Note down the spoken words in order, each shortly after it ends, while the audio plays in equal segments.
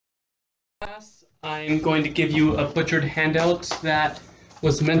class, I'm going to give you a butchered handout that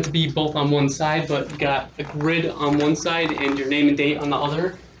was meant to be both on one side, but got a grid on one side and your name and date on the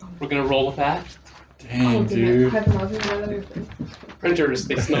other. We're gonna roll with that. Dang, dude. Printers,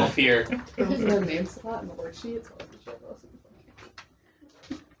 they smell fear. Name slot in the worksheet, so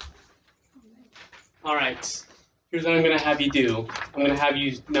All right, here's what I'm gonna have you do. I'm gonna have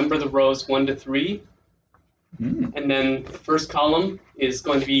you number the rows 1 to 3, and then the first column is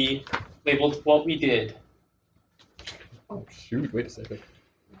going to be labeled what we did. Oh shoot, wait a second.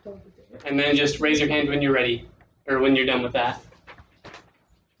 And then just raise your hand when you're ready, or when you're done with that.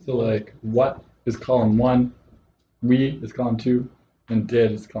 So like, what is column 1, we is column 2, and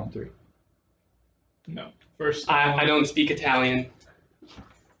did is column 3. No. First I don't speak Italian.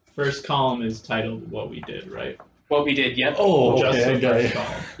 First column is titled what we did, right? What we did, yep. Oh, Just okay, the I got first it.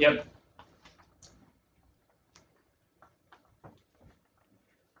 column. Yep.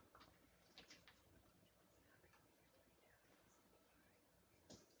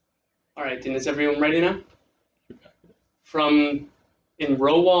 All right, and is everyone ready now?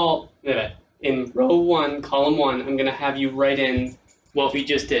 In row 1, column 1, I'm gonna have you write in what we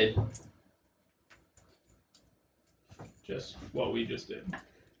just did. Just what we just did.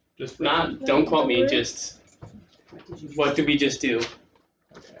 Just Don't quote me, just what did we just do?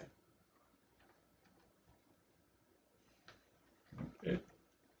 Okay.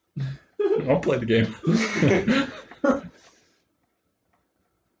 I'll play the game.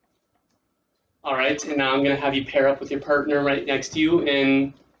 All right, and now I'm gonna have you pair up with your partner right next to you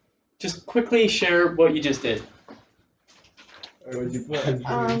and just quickly share what you just did. I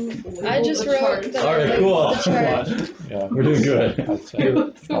just wrote the, Alright, cool. the chart. Yeah, We're doing good. I'd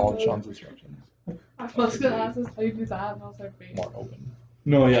say follow Shawn's instructions. I was gonna ask us how you do that, and I was like, wait. More open.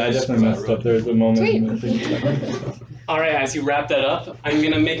 No, yeah, I definitely messed up. There's a moment. Sweet. in the thing. All right, as you wrap that up, I'm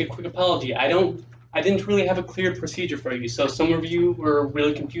gonna make a quick apology. I didn't really have a clear procedure for you, so some of you were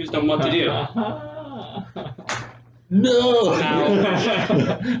really confused on what to do. No!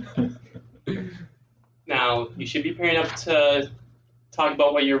 Now, you should be pairing up to talk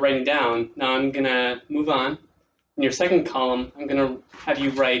about what you're writing down. Now I'm gonna move on. In your second column, I'm gonna have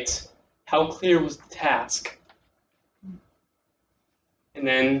you write, how clear was the task? And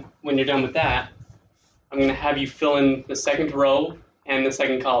then, when you're done with that, I'm gonna have you fill in the second row and the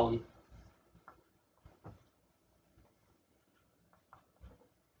second column.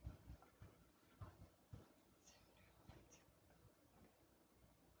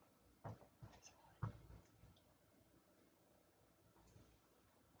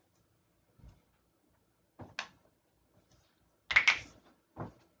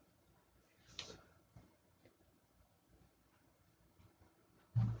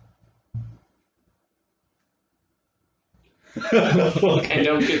 And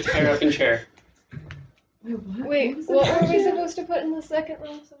don't get tear up and share. Wait, what were we supposed to put in the second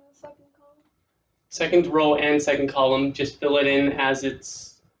row? So the second column? Second row and second column, just fill it in as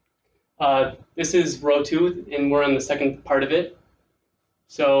it's, this is row 2, and we're on the second part of it.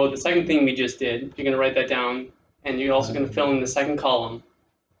 So the second thing we just did, you're gonna write that down, and you're also gonna fill in the second column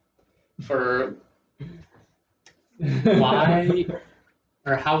for why,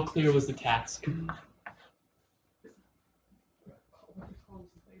 or how clear was the task?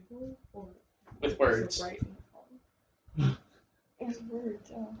 With words. With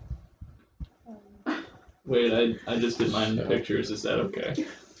words, oh. Wait, I just did mine in pictures. Is that okay?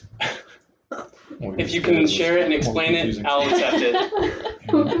 If you can share it and explain it, I'll accept it.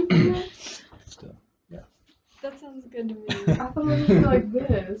 Still. That sounds good to me. I thought it was gonna be like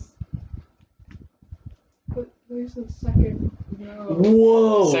this. But there's a second row.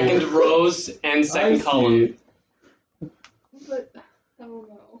 Whoa! Second rows and second column. But I don't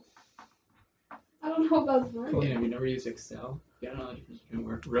know. I don't know if that's right. Oh, yeah, have you never used Excel? Yeah, I don't know the difference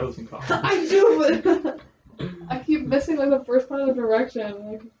between rows and columns. I do, but I keep missing like the first part of the direction, and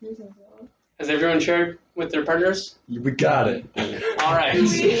I confuse myself. Has everyone shared with their partners? We got it. All right.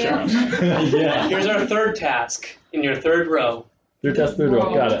 Yeah. Yeah. Here's our third task in your third row. Third test, third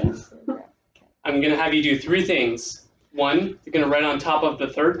row. Got it. I'm going to have you do 3 things. 1, you're going to write on top of the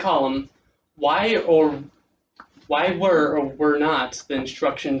third column why were or were not the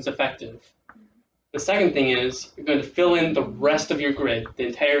instructions effective. The second thing is you're going to fill in the rest of your grid, the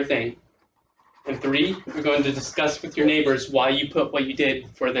entire thing. And 3, you're going to discuss with your neighbors why you put what you did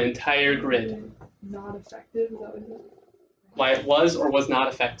for the entire grid. Not effective, is that what it is? Why it was or was not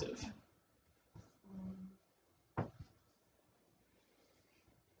effective.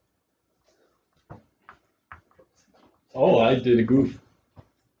 Oh, I did a goof.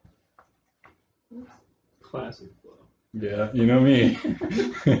 Classic flow. Yeah, you know me.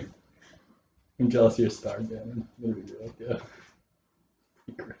 I'm jealous of your star, Dan. Literally, like, yeah.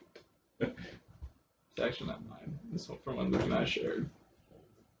 Great. It's actually not mine. This one from when Luke and I shared.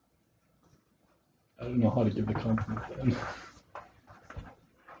 I don't know how to give the compliment then.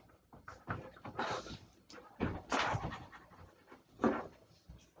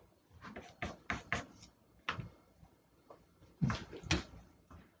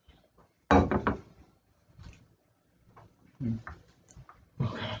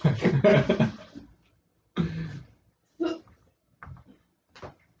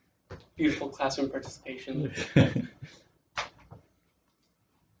 Beautiful classroom participation.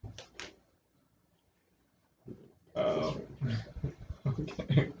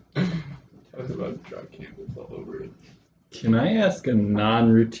 Okay. Talk about drug campus all over it. Can I ask a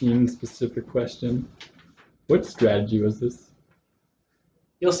non-routine specific question? What strategy was this?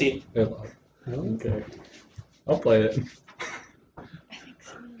 You'll see. Okay. I'll play it.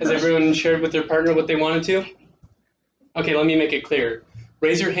 Has everyone shared with their partner what they wanted to? Okay, let me make it clear.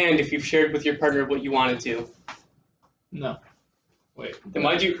 Raise your hand if you've shared with your partner what you wanted to. No. Wait. Then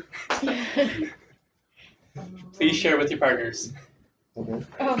why'd you? Please share with your partners. Oh,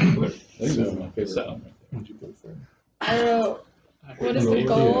 I think this is my favorite So- one. Would you go for it? I don't know. What is the Maybe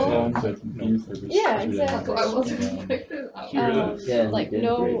goal? Yeah, exactly. I wasn't expecting that. Yeah, Like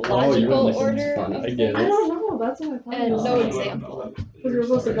no great. Oh, you logical wouldn't order listen. of I get I it. don't know, that's what I thought. And about. no Because example. we were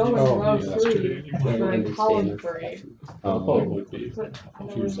supposed to go in Oh, round yeah, that's 3, and then column 3. Oh, would be. But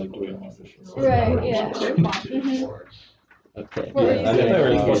If he was like doing official. Right, yeah. Mhm. okay. What were you I thought they were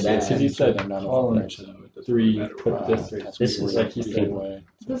Yeah, supposed to, that- because you said none of column that. 3, put this right. This is like he said.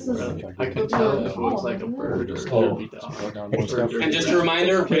 This is Really? I the could tell third if it looks like a column, bird or Oh. a dirty dog. And just a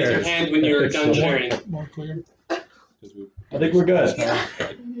reminder, raise your hand when you're done sharing. More clear? I think we're good.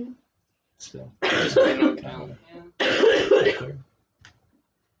 Mhm. Still. Just put a note down. Clear?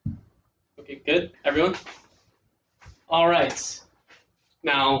 Okay, good. Everyone? All right.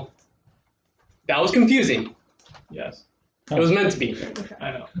 Now, that was confusing. Yes, It was meant to be.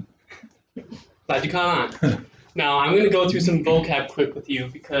 I know. Glad you caught on. Now, I'm going to go through some vocab quick with you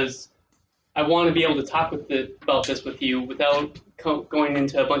because I want to be able to talk about this with you without going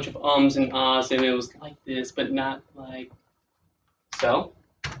into a bunch of ums and ahs and it was like this, but not like so.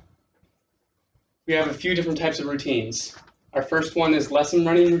 We have a few different types of routines. Our first one is lesson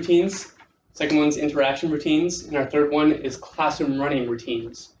running routines. Second one's interaction routines. And our third one is classroom running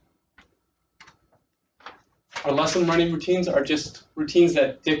routines. Our lesson running routines are just routines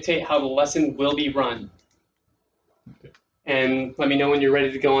that dictate how the lesson will be run. Okay. And let me know when you're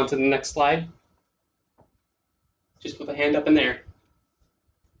ready to go on to the next slide. Just with a hand up in there.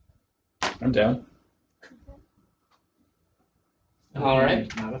 I'm down. All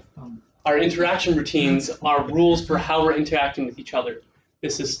right. Not a thumb. Our interaction routines are rules for how we're interacting with each other.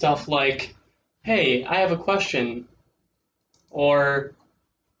 This is stuff like, hey, I have a question. Or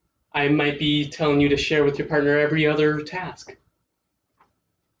I might be telling you to share with your partner every other task.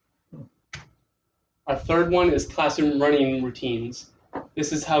 Our third one is classroom running routines.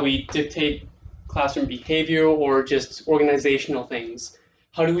 This is how we dictate classroom behavior or just organizational things.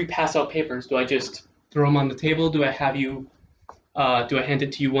 How do we pass out papers? Do I just throw them on the table? Do I have you, do I hand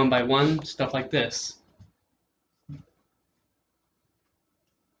it to you one by one? Stuff like this.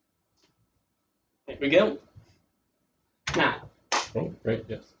 There we go. Now, Oh, right,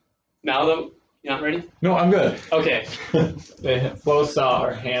 yes. now that you're not ready? No, I'm good. Okay. They both saw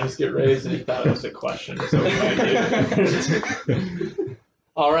our hands get raised and he thought it was a question, so we might do.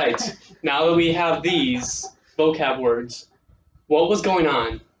 All right. Now that we have these vocab words, what was going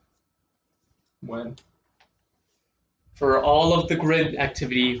on When? for all of the grid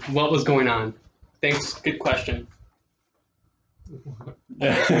activity? What was going on? Thanks. Good question.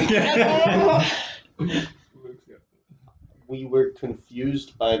 We were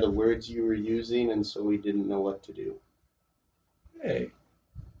confused by the words you were using, and so we didn't know what to do. Hey.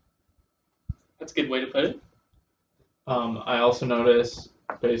 That's a good way to put it. I also noticed,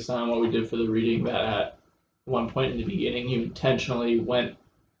 based on what we did for the reading, that at one point in the beginning, you intentionally went,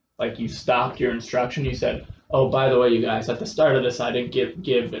 like you stopped your instruction. You said, oh, by the way, you guys, at the start of this, I didn't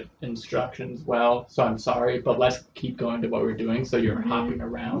give instructions well, so I'm sorry, but let's keep going to what we're doing. So you're hopping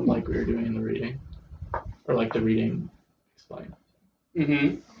around like we were doing in the reading, or like the reading explained.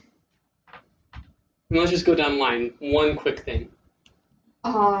 Mm-hmm. And let's just go down the line. One quick thing.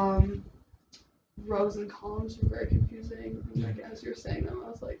 Rows and columns were very confusing. And like as you're saying them, I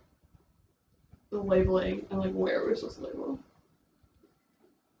was like, the labeling and like where we're supposed to label.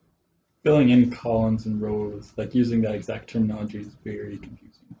 Filling in columns and rows, like using that exact terminology is very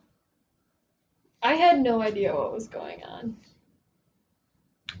confusing. I had no idea what was going on.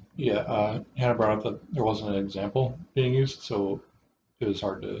 Yeah, Hannah brought up that there wasn't an example being used, so it was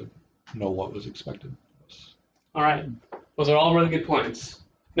hard to know what was expected. All right, those are all really good points.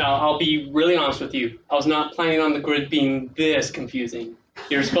 Now, I'll be really honest with you. I was not planning on the grid being this confusing.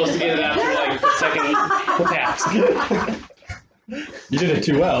 You're supposed to get it after like the second task. You did it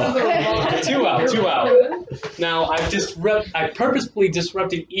too well. Too well. Now, I purposefully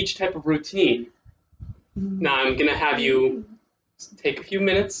disrupted each type of routine. Now, I'm gonna have you take a few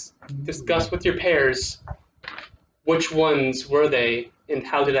minutes, discuss with your pairs which ones were they and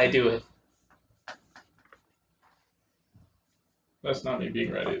how did I do it. That's not me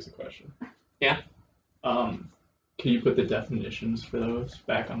being ready as a question. Yeah? Can you put the definitions for those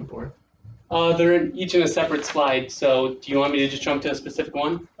back on the board? They're each in a separate slide, so do you want me to just jump to a specific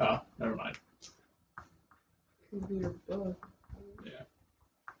one? Oh, never mind.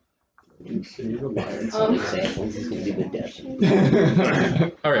 You're relying on examples is going to be the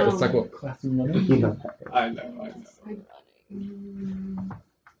definition. All right, let's talk about classroom running. I know.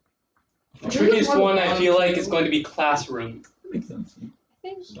 The trickiest one I feel like is going to be classroom. Makes sense.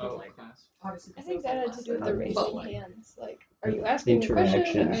 So, I think that had to do with the raising hands. Like, are you asking a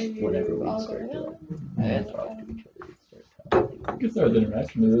question? Or are you whenever we all start going to out? talk to each other, we start talking. I guess that was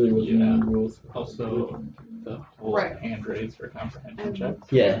interaction. There really wasn't any rules. Also, the whole Right. hand raise for comprehension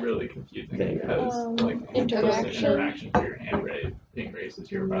checks Yeah. is really confusing Very. because like Interaction. interaction for your hand raise being raised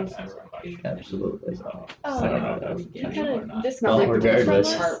as you're about to ask a question. Absolutely. So I Oh, don't know if that's you intentional or kind not. of disconnected Well, from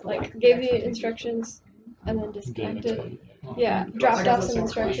regardless. us, like gave the instructions and then disconnected. Yeah, dropped off some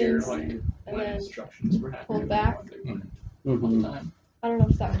instructions and when then instructions were happening. pulled back. All the Mhm. time. I don't know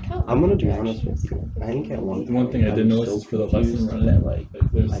if that would count. I'm gonna be honest with you. I think at one The one thing I did was notice so is for the lesson confused running, that, like,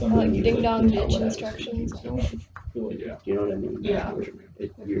 there's I some like that ding you dong couldn't ditch tell what I was instructions. confused on. feel like Yeah. Do you know what I mean? Yeah.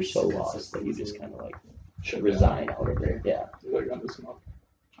 You're so lost that you just kind of like resign out of it. Yeah. Like on this one.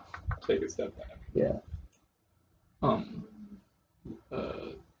 Take a step back. Yeah.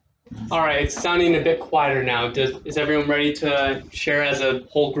 All right, it's sounding a bit quieter now. Is everyone ready to share as a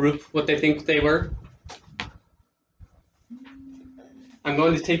whole group what they think they were? I'm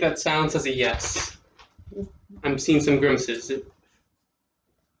going to take that silence as a yes. I'm seeing some grimaces.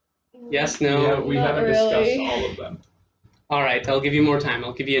 Yes, no? Yeah, we Not haven't really. discussed all of them. All right, I'll give you more time.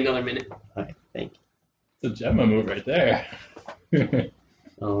 I'll give you another minute. Alright, thank it's a Gemma move right there. you.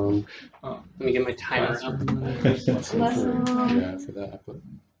 Let me get my timer up. Lesson. Yeah, for that I put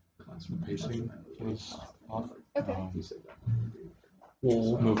classroom pacing was off. Okay.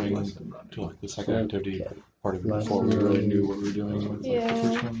 Yeah. Moving to like the second activity part of it Last before we one. really knew what we were doing with like, Yeah. the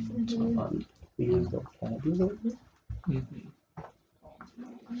first one. So, We use vocabulary.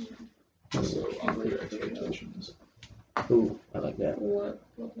 So unclear expectations. Ooh, I like that. What?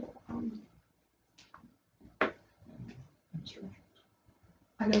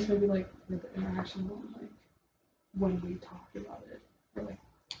 I guess maybe like with the interaction one, like when we talked about it, or like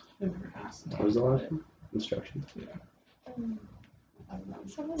when we were asked. What was the last one? Instructions. I don't know.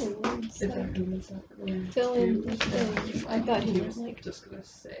 Some of the words, If I like, do this separately. fill in the things. I thought he was like, Just gonna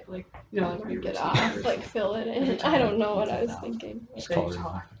say like, you know, like mark it routine off, versus, like fill it in. I don't know what I was thinking. They Color.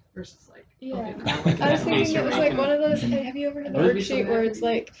 talk versus like. Yeah. okay, now, like, I was thinking it was like Making- one of those, have you ever had the Would it be worksheet something where that it's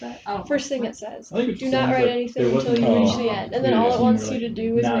like, I don't first know. thing it says, I think it do just not sounds write like anything there until you wasn't reach a the end. And then clear all it scene wants where, you to like,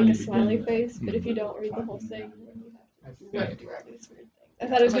 do is now make you a smiley begin face, but if you with don't read the whole talking thing, about then you I have to think write these weird things. I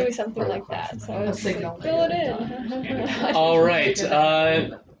thought it was gonna be something like that, so I was just like, fill it in. All right,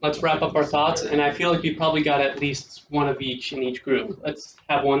 let's wrap up our thoughts, and I feel like we probably got at least one of each in each group. Let's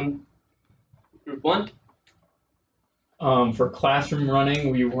have one, group one. For classroom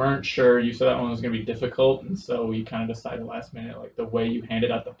running, we weren't sure. You said that one was going to be difficult, and so we kind of decided last minute, like the way you handed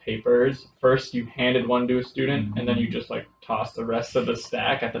out the papers. First, you handed one to a student, and then you just like tossed the rest of the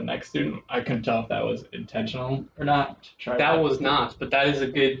stack at the next student. I couldn't tell if that was intentional or not. To try That was not, but that is a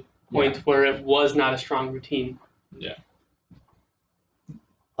good point where it was not a strong routine.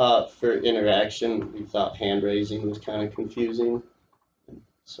 For interaction, we thought hand raising was kind of confusing,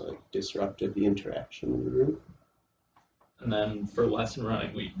 so it disrupted the interaction in the room. And then for lesson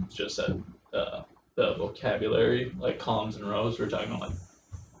running, we just said the vocabulary, like columns and rows. We're talking about like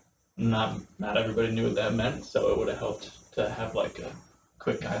not everybody knew what that meant, so it would have helped to have like a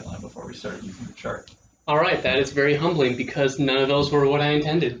quick guideline before we started using the chart. All right, that is very humbling because none of those were what I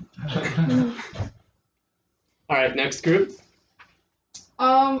intended. All right, next group.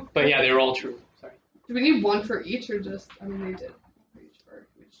 But yeah, they were all true. Sorry. Do we need one for each or just? I mean, they did. For each, or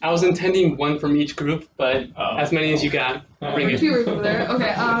we just- I was intending one from each group, but as many as you got, bring it. Two over there.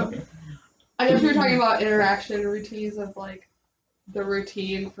 Okay. I guess we were talking about interaction routines of like the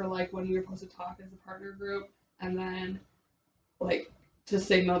routine for like when you're supposed to talk as a partner group, and then like to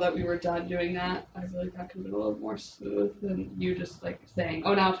signal that we were done doing that. I feel like that could have been a little more smooth than you just like saying,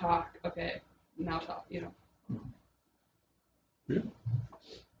 "Oh, now talk." Okay, now talk. You know.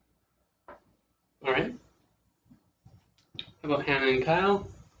 All right. How about Hannah and Kyle?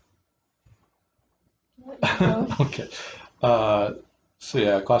 Okay. So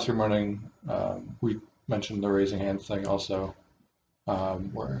yeah, classroom running, we mentioned the raising hands thing also,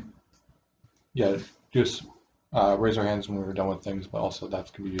 where, yeah, just raise our hands when we were done with things, but also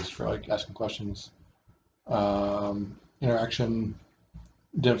that can be used for like asking questions. Interaction,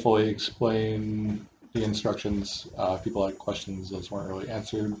 didn't fully explain the instructions. People had questions, those weren't really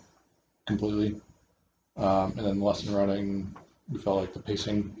answered completely. And then lesson running, we felt like the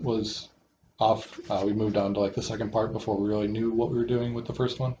pacing was off. We moved on to like the second part before we really knew what we were doing with the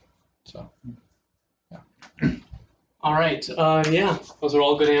first one. So, yeah. All right. Yeah, those are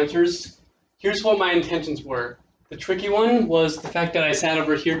all good answers. Here's what my intentions were. The tricky one was the fact that I sat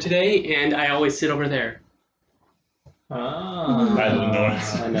over here today, and I always sit over there. Ah. I didn't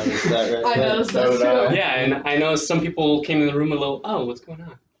notice. I noticed that right I there. noticed So that did I. too. Yeah, and I know some people came in the room a little, oh, what's going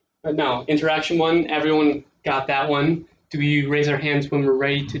on? But no, interaction one, everyone got that one. Do we raise our hands when we're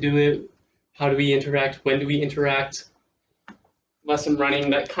ready to do it? How do we interact? When do we interact? Lesson running,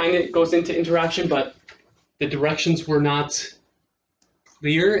 that kind of goes into interaction, but the directions were not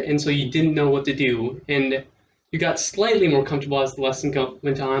clear, and so you didn't know what to do. And you got slightly more comfortable as the lesson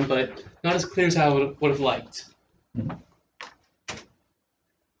went on, but not as clear as I would have liked. Mhm.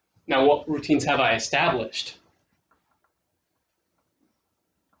 Now, what routines have I established?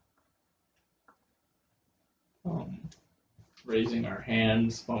 Raising our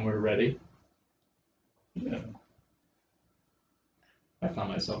hands when we're ready. Yeah. I found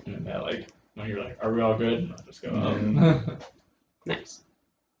myself doing that, like, when you're like, are we all good? And I'll just go, Nice.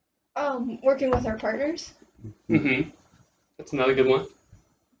 Working with our partners. Mm-hmm. That's another good one.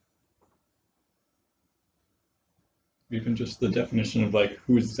 Even just the definition of like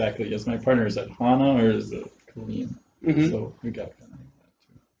who exactly is my partner. Is it Hana or is it Colleen? Mm-hmm. So we got kind of that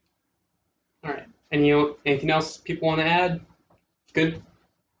too. All right. Anything else people want to add? Good?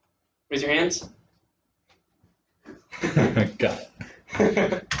 Raise your hands. Got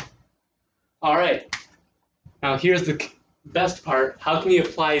it. All right. Now here's the best part. How can we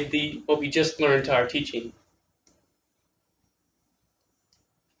apply what we just learned to our teaching?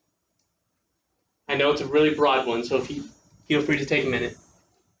 I know it's a really broad one, so if you feel free to take a minute,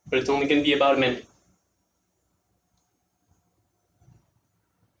 but it's only going to be about a minute.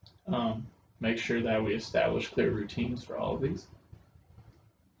 Make sure that we establish clear routines for all of these.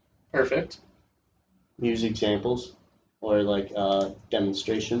 Perfect. Use examples or like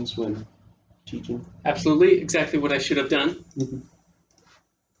demonstrations when teaching. Absolutely, exactly what I should have done.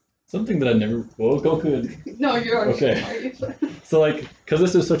 Something that I never. Well, go good. No, you're Okay. sorry. So like, because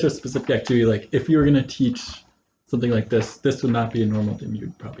this is such a specific activity, like if you were gonna teach something like this would not be a normal thing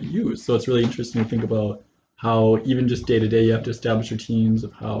you'd probably use. So it's really interesting to think about how even just day to day you have to establish routines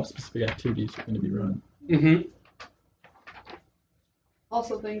of how specific activities are going to be run. Mm-hmm.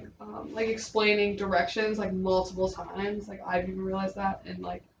 Also think like explaining directions like multiple times. Like I've even realized that in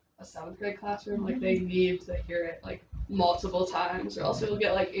like a 7th grade classroom, like they need to hear it like multiple times, or else you'll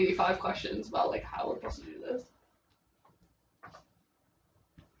get like 85 questions about like how we're supposed to do this.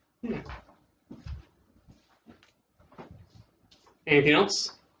 Anything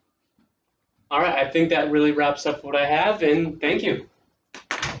else? All right, I think that really wraps up what I have, and thank you.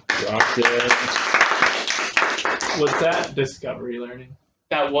 Rocked it. Was that discovery learning?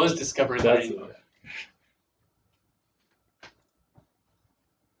 That was discovery learning.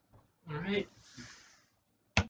 All right.